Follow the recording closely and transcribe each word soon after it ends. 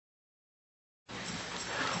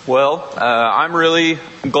Well, I'm really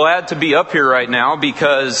glad to be up here right now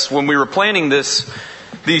because when we were planning these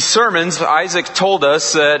sermons, Isaac told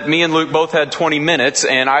us that me and Luke both had 20 minutes,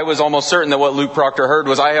 and I was almost certain that what Luke Proctor heard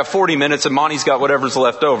was I have 40 minutes and Monty's got whatever's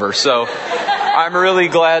left over. So I'm really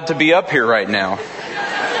glad to be up here right now.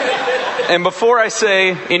 And before I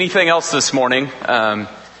say anything else this morning,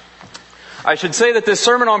 I should say that this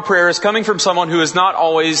sermon on prayer is coming from someone who is not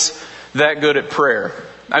always that good at prayer.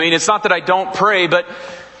 I mean, it's not that I don't pray, but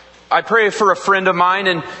I pray for a friend of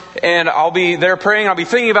mine and I'll be there praying. I'll be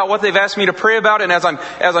thinking about what they've asked me to pray about. And as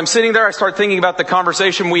I'm sitting there, I start thinking about the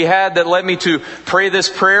conversation we had that led me to pray this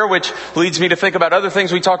prayer, which leads me to think about other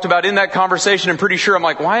things we talked about in that conversation. I'm pretty sure I'm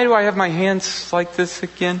like, why do I have my hands like this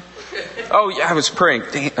again? Oh yeah, I was praying.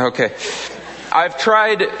 Okay. I've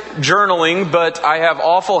tried journaling, but I have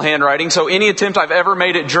awful handwriting. So any attempt I've ever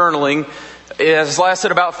made at journaling has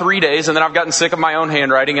lasted about 3 days, and then I've gotten sick of my own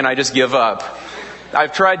handwriting and I just give up.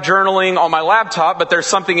 I've tried journaling on my laptop, but there's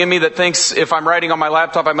something in me that thinks if I'm writing on my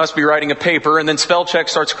laptop, I must be writing a paper. And then spell check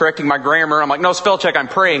starts correcting my grammar. I'm like, no, spell check, I'm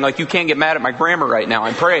praying. Like, you can't get mad at my grammar right now.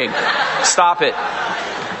 I'm praying. Stop it.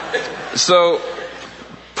 So,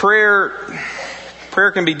 prayer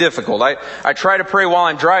can be difficult. I try to pray while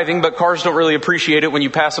I'm driving, but cars don't really appreciate it when you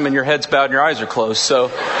pass them and your head's bowed and your eyes are closed. So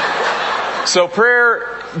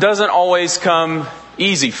prayer doesn't always come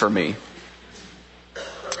easy for me.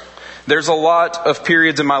 There's a lot of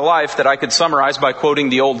periods in my life that I could summarize by quoting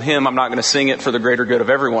the old hymn. I'm not going to sing it for the greater good of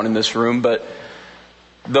everyone in this room, but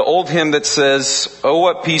the old hymn that says, "Oh,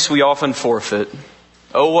 what peace we often forfeit.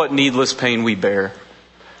 Oh, what needless pain we bear.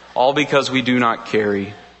 All because we do not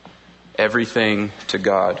carry everything to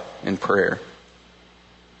God in prayer."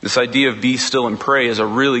 This idea of be still and pray is a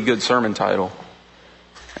really good sermon title,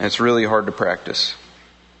 and it's really hard to practice.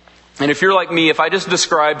 And if you're like me, if I just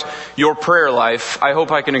described your prayer life, I hope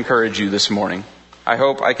I can encourage you this morning. I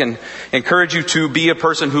hope I can encourage you to be a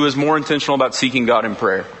person who is more intentional about seeking God in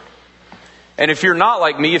prayer. And if you're not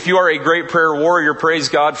like me, if you are a great prayer warrior, praise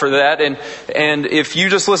God for that. And if you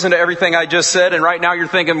just listen to everything I just said, and right now you're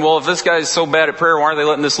thinking, well, if this guy's so bad at prayer, why are they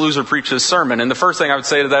letting this loser preach this sermon? And the first thing I would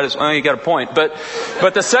say to that is, well, you got a point. But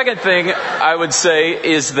the second thing I would say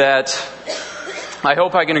is that I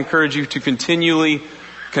hope I can encourage you to continually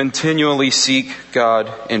seek God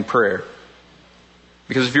in prayer.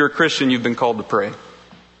 Because if you're a Christian, you've been called to pray.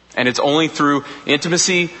 And it's only through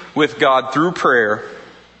intimacy with God, through prayer,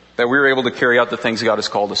 that we're able to carry out the things God has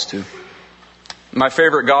called us to. My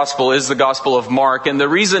favorite gospel is the Gospel of Mark. And the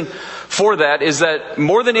reason for that is that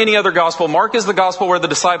more than any other gospel, Mark is the gospel where the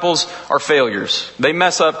disciples are failures. They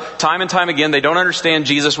mess up time and time again. They don't understand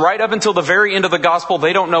Jesus. Right up until the very end of the gospel,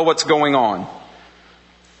 they don't know what's going on.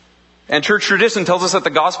 And church tradition tells us that the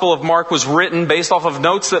Gospel of Mark was written based off of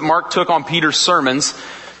notes that Mark took on Peter's sermons.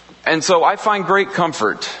 And so I find great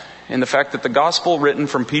comfort in the fact that the gospel written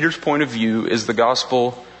from Peter's point of view is the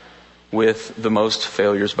gospel with the most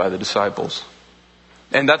failures by the disciples.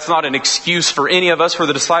 And that's not an excuse for any of us, for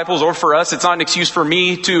the disciples or for us. It's not an excuse for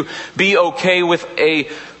me to be okay with a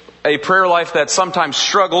prayer life that sometimes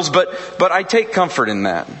struggles, but I take comfort in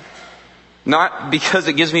that. Not because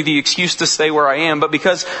it gives me the excuse to stay where I am, but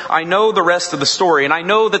because I know the rest of the story. And I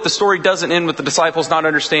know that the story doesn't end with the disciples not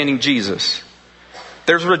understanding Jesus.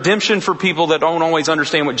 There's redemption for people that don't always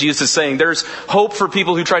understand what Jesus is saying. There's hope for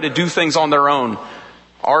people who try to do things on their own.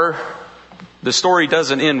 The story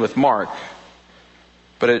doesn't end with Mark,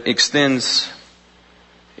 but it extends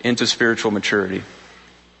into spiritual maturity.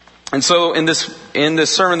 And so in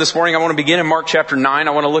this sermon this morning, I want to begin in Mark chapter 9.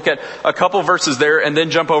 I want to look at a couple verses there and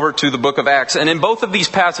then jump over to the book of Acts. And in both of these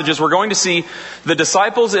passages, we're going to see the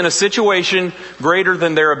disciples in a situation greater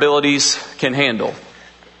than their abilities can handle.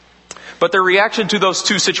 But their reaction to those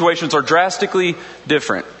two situations are drastically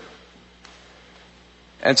different.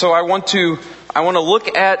 And so I want to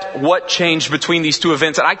look at what changed between these two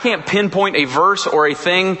events. And I can't pinpoint a verse or a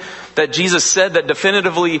thing that Jesus said that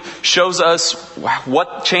definitively shows us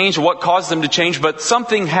what changed, what caused them to change. But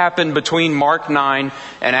something happened between Mark 9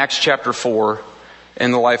 and Acts chapter 4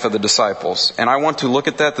 in the life of the disciples. And I want to look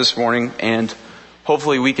at that this morning, and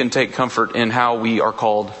hopefully we can take comfort in how we are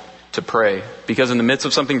called to pray. Because in the midst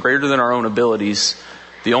of something greater than our own abilities,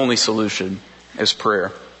 the only solution is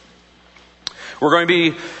prayer.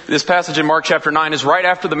 This passage in Mark chapter 9 is right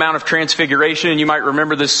after the Mount of Transfiguration. And you might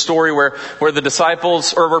remember this story where the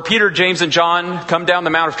disciples, or where Peter, James, and John come down the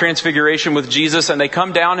Mount of Transfiguration with Jesus. And they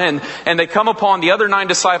come down and they come upon the other 9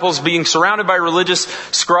 disciples being surrounded by religious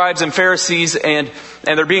scribes and Pharisees. And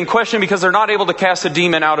they're being questioned because they're not able to cast a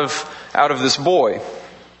demon out of this boy.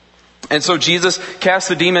 And so Jesus casts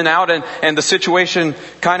the demon out and the situation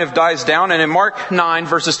kind of dies down. And in Mark 9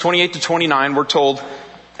 verses 28 to 29, we're told,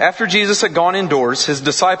 After Jesus had gone indoors, his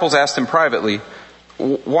disciples asked him privately,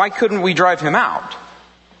 "Why couldn't we drive him out?"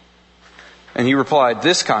 And he replied,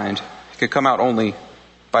 "This kind could come out only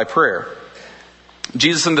by prayer."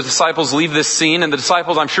 Jesus and the disciples leave this scene, and the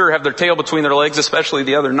disciples, I'm sure, have their tail between their legs, especially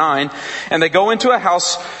the other 9. And they go into a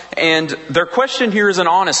house, and their question here is an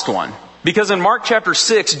honest one. Because in Mark chapter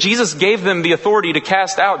 6, Jesus gave them the authority to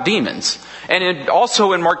cast out demons. And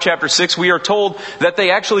also in Mark chapter 6, we are told that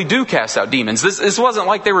they actually do cast out demons. This wasn't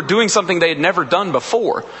like they were doing something they had never done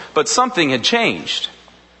before, but something had changed.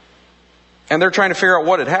 And they're trying to figure out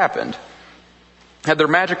what had happened. Had their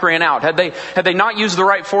magic ran out? Had they not used the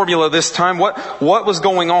right formula this time? What was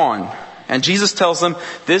going on? And Jesus tells them,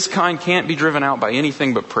 this kind can't be driven out by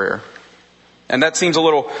anything but prayer. And that seems a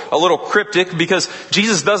little cryptic because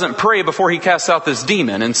Jesus doesn't pray before he casts out this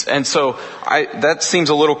demon. And so that seems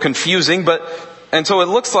a little confusing. And so it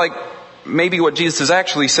looks like maybe what Jesus is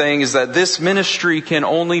actually saying is that this ministry can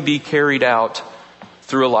only be carried out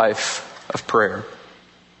through a life of prayer.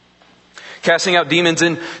 Casting out demons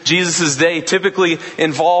in Jesus' day typically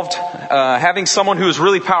involved having someone who is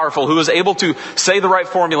really powerful, who is able to say the right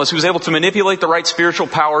formulas, who is able to manipulate the right spiritual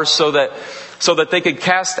powers so that they could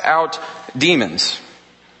cast out demons.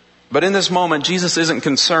 But in this moment, Jesus isn't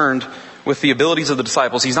concerned with the abilities of the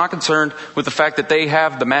disciples. He's not concerned with the fact that they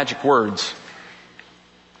have the magic words.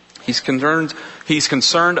 He's concerned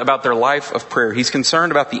about their life of prayer. He's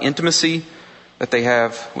concerned about the intimacy that they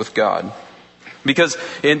have with God. Because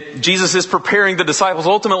Jesus is preparing the disciples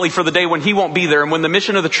ultimately for the day when he won't be there and when the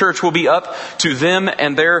mission of the church will be up to them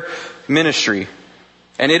and their ministry.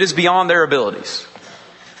 And it is beyond their abilities.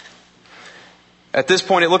 At this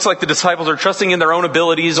point, it looks like the disciples are trusting in their own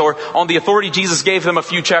abilities or on the authority Jesus gave them a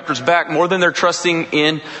few chapters back more than they're trusting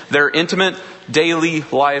in their intimate daily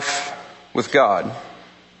life with God.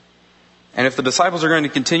 And if the disciples are going to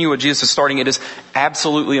continue what Jesus is starting, it is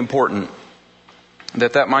absolutely important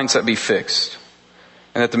that mindset be fixed.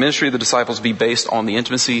 And that the ministry of the disciples be based on the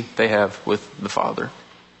intimacy they have with the Father.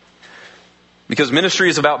 Because ministry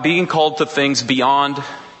is about being called to things beyond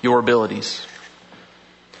your abilities.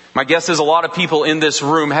 My guess is a lot of people in this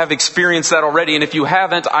room have experienced that already. And if you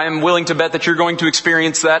haven't, I am willing to bet that you're going to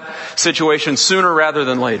experience that situation sooner rather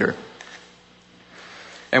than later.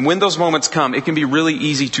 And when those moments come, it can be really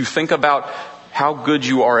easy to think about how good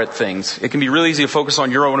you are at things. It can be really easy to focus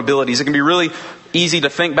on your own abilities. It can be really easy to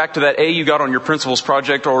think back to that A you got on your principles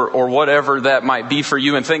project or whatever that might be for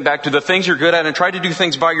you and think back to the things you're good at and try to do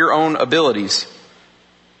things by your own abilities.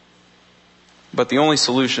 But the only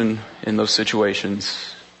solution in those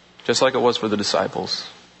situations, just like it was for the disciples,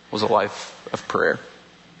 was a life of prayer.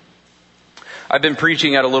 I've been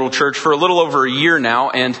preaching at a little church for a little over a year now,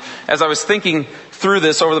 and as I was thinking through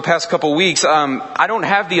this over the past couple weeks, I don't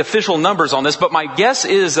have the official numbers on this, but my guess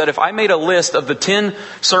is that if I made a list of the 10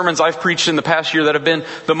 sermons I've preached in the past year that have been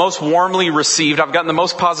the most warmly received, I've gotten the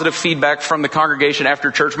most positive feedback from the congregation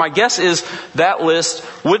after church, my guess is that list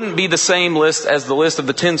wouldn't be the same list as the list of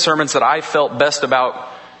the 10 sermons that I felt best about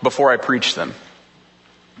before I preached them.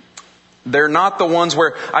 They're not the ones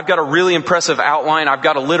where I've got a really impressive outline, I've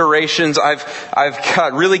got alliterations, I've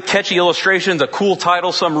got really catchy illustrations, a cool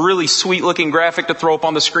title, some really sweet looking graphic to throw up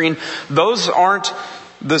on the screen. Those aren't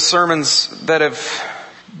the sermons that have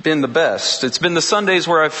been the best. It's been the Sundays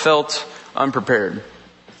where I've felt unprepared.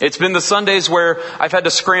 It's been the Sundays where I've had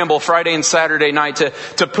to scramble Friday and Saturday night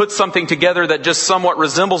to put something together that just somewhat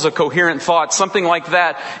resembles a coherent thought, something like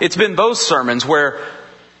that. It's been those sermons where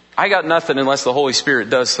I got nothing unless the Holy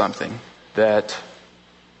Spirit does something. That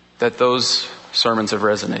those sermons have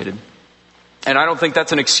resonated. And I don't think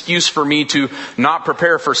that's an excuse for me to not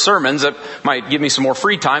prepare for sermons. It might give me some more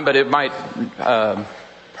free time, but it might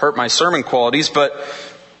hurt my sermon qualities. But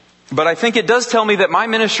I think it does tell me that my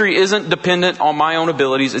ministry isn't dependent on my own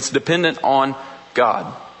abilities. It's dependent on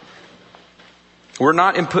God. We're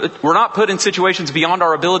not put in situations beyond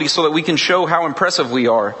our abilities so that we can show how impressive we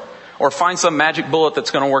are or find some magic bullet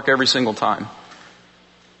that's going to work every single time.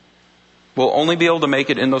 We'll only be able to make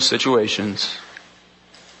it in those situations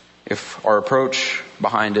if our approach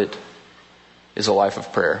behind it is a life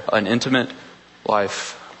of prayer, an intimate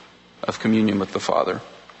life of communion with the Father.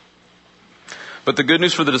 But the good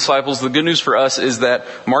news for the disciples, the good news for us is that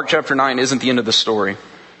Mark chapter 9 isn't the end of the story.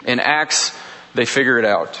 In Acts, they figure it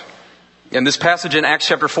out. And this passage in Acts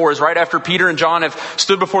chapter 4 is right after Peter and John have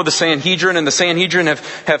stood before the Sanhedrin, and the Sanhedrin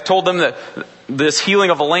have told them that this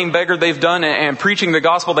healing of a lame beggar they've done and preaching the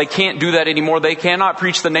gospel, they can't do that anymore. They cannot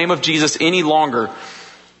preach the name of Jesus any longer.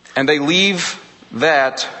 And they leave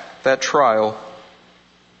that trial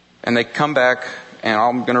and they come back, and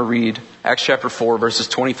I'm going to read Acts chapter 4 verses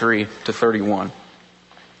 23 to 31.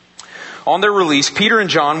 On their release, Peter and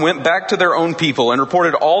John went back to their own people and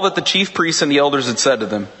reported all that the chief priests and the elders had said to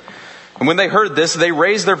them. And when they heard this, they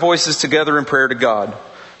raised their voices together in prayer to God.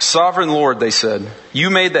 Sovereign Lord, they said, you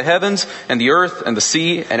made the heavens and the earth and the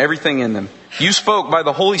sea and everything in them. You spoke by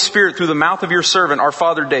the Holy Spirit through the mouth of your servant, our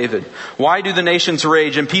father David. Why do the nations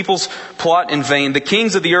rage and peoples plot in vain? The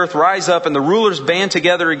kings of the earth rise up and the rulers band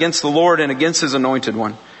together against the Lord and against his anointed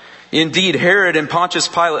one. Indeed, Herod and Pontius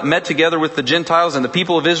Pilate met together with the Gentiles and the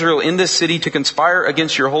people of Israel in this city to conspire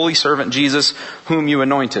against your holy servant Jesus, whom you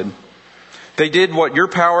anointed. They did what your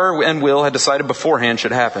power and will had decided beforehand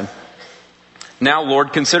should happen. Now,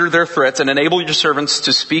 Lord, consider their threats and enable your servants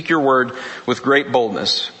to speak your word with great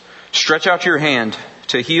boldness. Stretch out your hand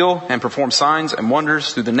to heal and perform signs and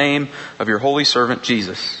wonders through the name of your holy servant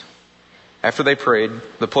Jesus. After they prayed,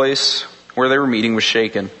 the place where they were meeting was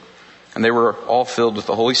shaken, and they were all filled with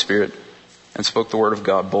the Holy Spirit and spoke the word of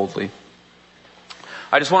God boldly.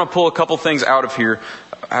 I just want to pull a couple things out of here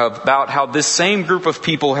about how this same group of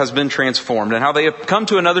people has been transformed and how they have come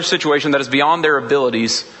to another situation that is beyond their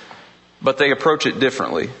abilities, but they approach it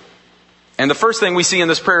differently. And the first thing we see in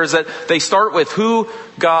this prayer is that they start with who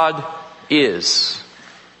God is.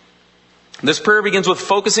 This prayer begins with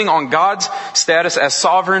focusing on God's status as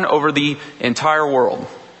sovereign over the entire world.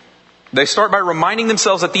 They start by reminding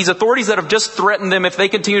themselves that these authorities that have just threatened them if they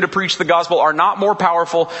continue to preach the gospel are not more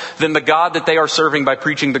powerful than the God that they are serving by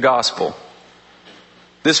preaching the gospel.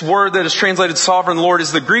 This word that is translated sovereign Lord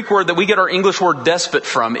is the Greek word that we get our English word despot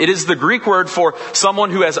from. It is the Greek word for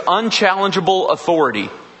someone who has unchallengeable authority.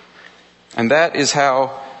 And this is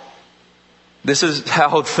how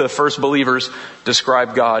the first believers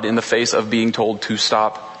describe God in the face of being told to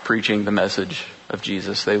stop preaching the message of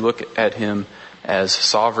Jesus. They look at him as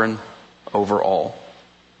sovereign over all.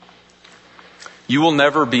 You will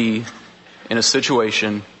never be in a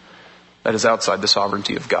situation that is outside the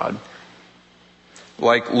sovereignty of God.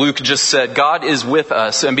 Like Luke just said, God is with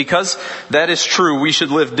us. And because that is true, we should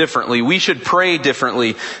live differently. We should pray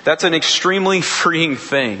differently. That's an extremely freeing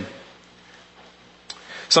thing.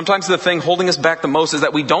 Sometimes the thing holding us back the most is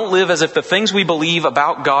that we don't live as if the things we believe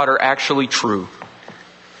about God are actually true.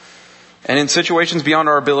 And in situations beyond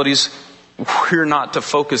our abilities, we're not to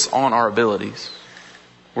focus on our abilities.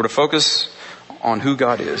 We're to focus on who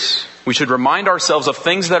God is. We should remind ourselves of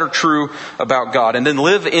things that are true about God and then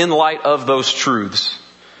live in light of those truths.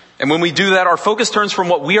 And when we do that, our focus turns from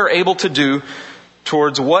what we are able to do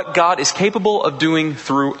towards what God is capable of doing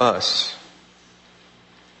through us.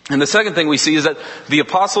 And the second thing we see is that the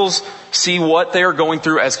apostles see what they are going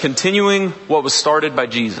through as continuing what was started by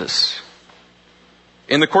Jesus.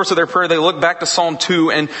 In the course of their prayer, they look back to Psalm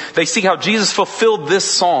 2 and they see how Jesus fulfilled this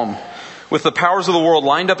psalm with the powers of the world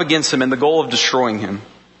lined up against him and the goal of destroying him.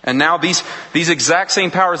 And now these exact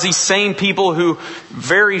same powers, these same people who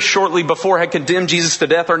very shortly before had condemned Jesus to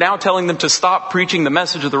death are now telling them to stop preaching the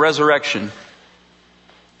message of the resurrection.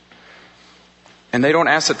 And they don't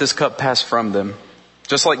ask that this cup pass from them.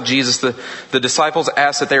 Just like Jesus, the disciples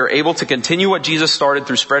ask that they are able to continue what Jesus started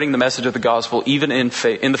through spreading the message of the gospel even in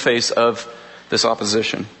the face of this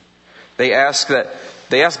opposition. They ask God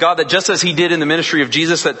that just as he did in the ministry of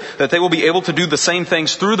Jesus, that they will be able to do the same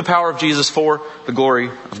things through the power of Jesus for the glory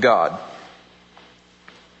of God.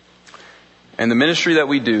 And the ministry that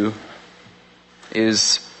we do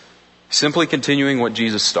is simply continuing what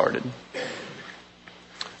Jesus started.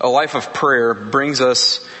 A life of prayer brings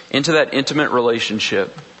us into that intimate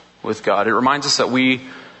relationship with God. It reminds us that we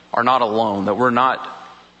are not alone,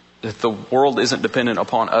 that the world isn't dependent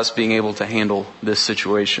upon us being able to handle this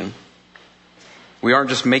situation. We aren't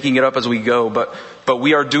just making it up as we go, but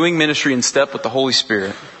we are doing ministry in step with the Holy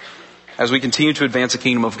Spirit as we continue to advance the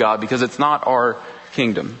kingdom of God, because it's not our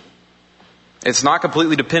kingdom. It's not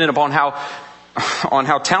completely dependent upon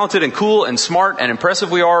how talented and cool and smart and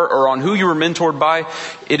impressive we are, or on who you were mentored by.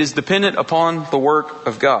 It is dependent upon the work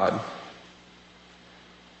of God.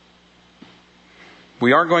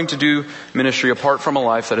 We aren't going to do ministry apart from a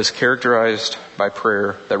life that is characterized by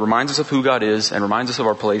prayer, that reminds us of who God is and reminds us of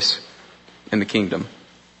our place in the kingdom.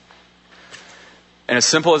 And as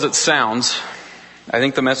simple as it sounds, I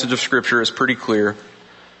think the message of Scripture is pretty clear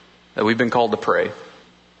that we've been called to pray.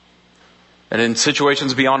 And in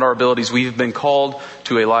situations beyond our abilities, we've been called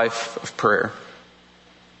to a life of prayer.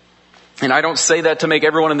 And I don't say that to make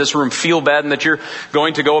everyone in this room feel bad and that you're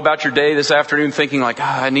going to go about your day this afternoon thinking like,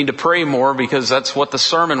 I need to pray more because that's what the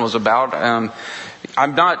sermon was about.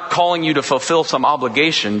 I'm not calling you to fulfill some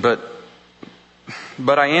obligation, but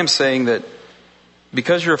I am saying that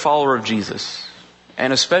because you're a follower of Jesus,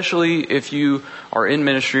 and especially if you are in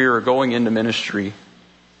ministry or going into ministry,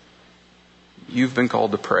 you've been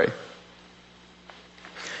called to pray.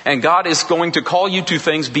 And God is going to call you to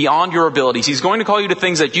things beyond your abilities. He's going to call you to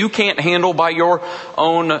things that you can't handle by your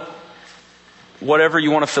own, whatever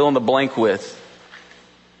you want to fill in the blank with.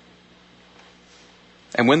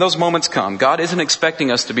 And when those moments come, God isn't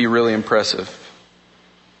expecting us to be really impressive.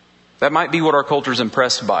 That might be what our culture is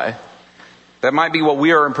impressed by. That might be what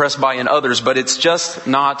we are impressed by in others, but it's just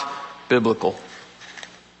not biblical.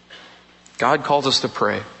 God calls us to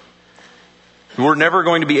pray. We're never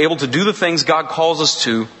going to be able to do the things God calls us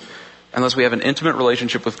to unless we have an intimate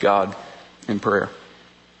relationship with God in prayer.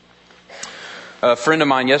 A friend of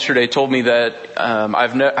mine yesterday told me that I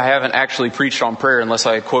haven't actually preached on prayer unless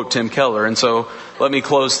I quote Tim Keller. And so let me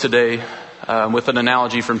close today with an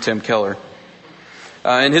analogy from Tim Keller.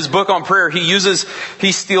 In his book on prayer,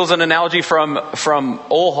 he steals an analogy from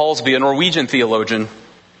Ole Halsby, a Norwegian theologian,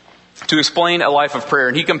 to explain a life of prayer.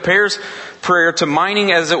 And he compares prayer to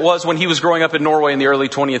mining as it was when he was growing up in Norway in the early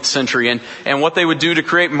 20th century. And what they would do to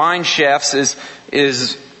create mine shafts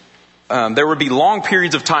is there would be long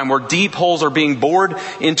periods of time where deep holes are being bored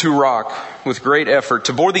into rock with great effort.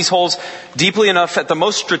 To bore these holes deeply enough at the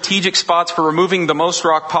most strategic spots for removing the most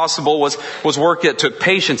rock possible was work that took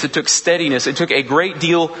patience, it took steadiness, it took a great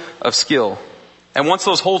deal of skill. And once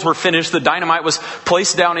those holes were finished, the dynamite was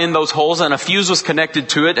placed down in those holes and a fuse was connected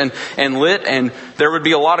to it and lit, and there would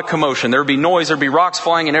be a lot of commotion. There would be noise, there would be rocks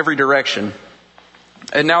flying in every direction.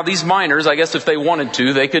 And now these miners, I guess if they wanted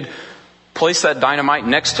to, they could place that dynamite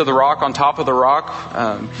next to the rock, on top of the rock,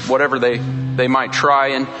 whatever they might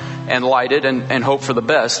try and light it and hope for the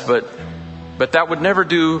best. But that would never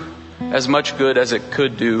do as much good as it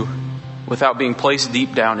could do without being placed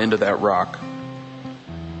deep down into that rock.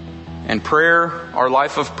 And prayer, our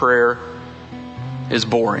life of prayer, is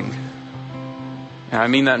boring. And I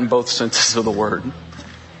mean that in both senses of the word.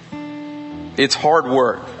 It's hard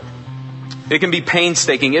work. It can be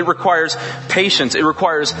painstaking. It requires patience. It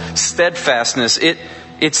requires steadfastness.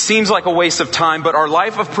 It seems like a waste of time, but our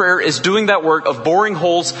life of prayer is doing that work of boring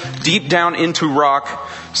holes deep down into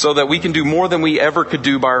rock so that we can do more than we ever could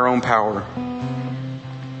do by our own power.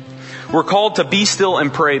 We're called to be still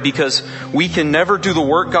and pray because we can never do the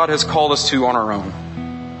work God has called us to on our own.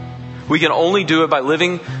 We can only do it by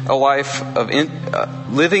living a life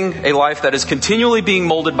that is continually being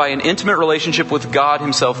molded by an intimate relationship with God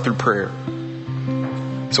Himself through prayer.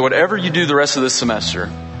 So whatever you do the rest of this semester,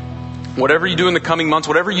 whatever you do in the coming months,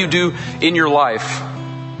 whatever you do in your life,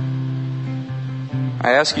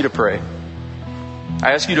 I ask you to pray.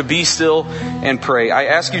 I ask you to be still and pray. I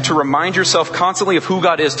ask you to remind yourself constantly of who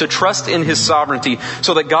God is, to trust in His sovereignty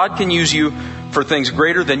so that God can use you for things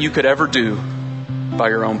greater than you could ever do by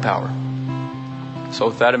your own power. So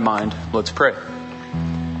with that in mind, let's pray.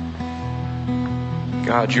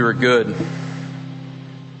 God, you are good.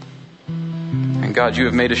 And God, you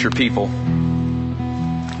have made us your people.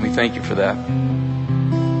 We thank you for that.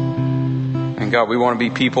 And God, we want to be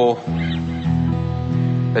people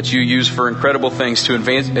that you use for incredible things to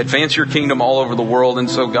advance your kingdom all over the world. And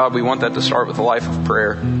so, God, we want that to start with a life of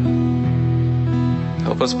prayer.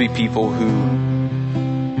 Help us be people who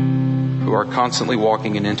are constantly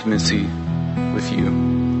walking in intimacy with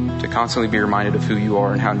you, to constantly be reminded of who you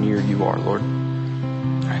are and how near you are, Lord.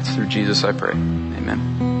 All right, through Jesus I pray.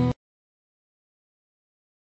 Amen.